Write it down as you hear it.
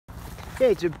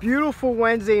Okay, it's a beautiful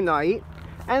Wednesday night,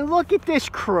 and look at this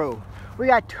crew. We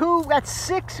got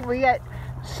six of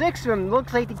them.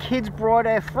 Looks like the kids brought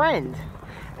a friend.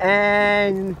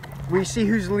 And we see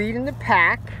who's leading the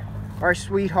pack, our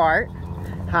sweetheart.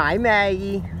 Hi,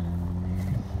 Maggie.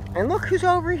 And look who's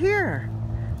over here.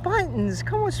 Buttons,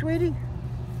 come on, sweetie.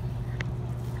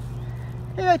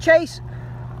 Here you go, Chase.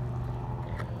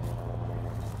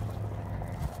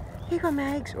 Here you go,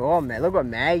 Mags. Oh, man, look what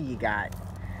Maggie got.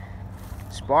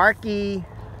 Sparky.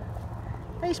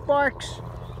 Hey, Sparks.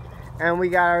 And we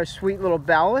got our sweet little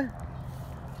Bella.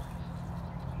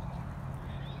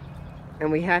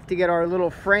 And we have to get our little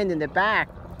friend in the back.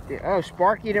 Oh,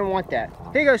 Sparky didn't want that.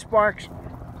 Here you go, Sparks.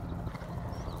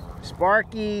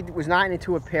 Sparky was not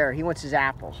into a pear. He wants his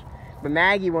apples. But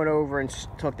Maggie went over and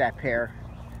took that pear.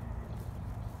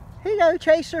 Here you go,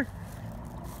 Chaser.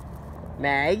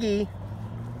 Maggie.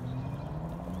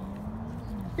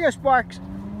 Here you go, Sparks.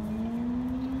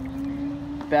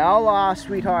 Bella,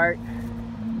 sweetheart.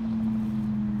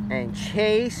 And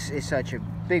Chase is such a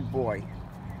big boy.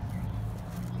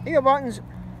 Here you go, Buttons.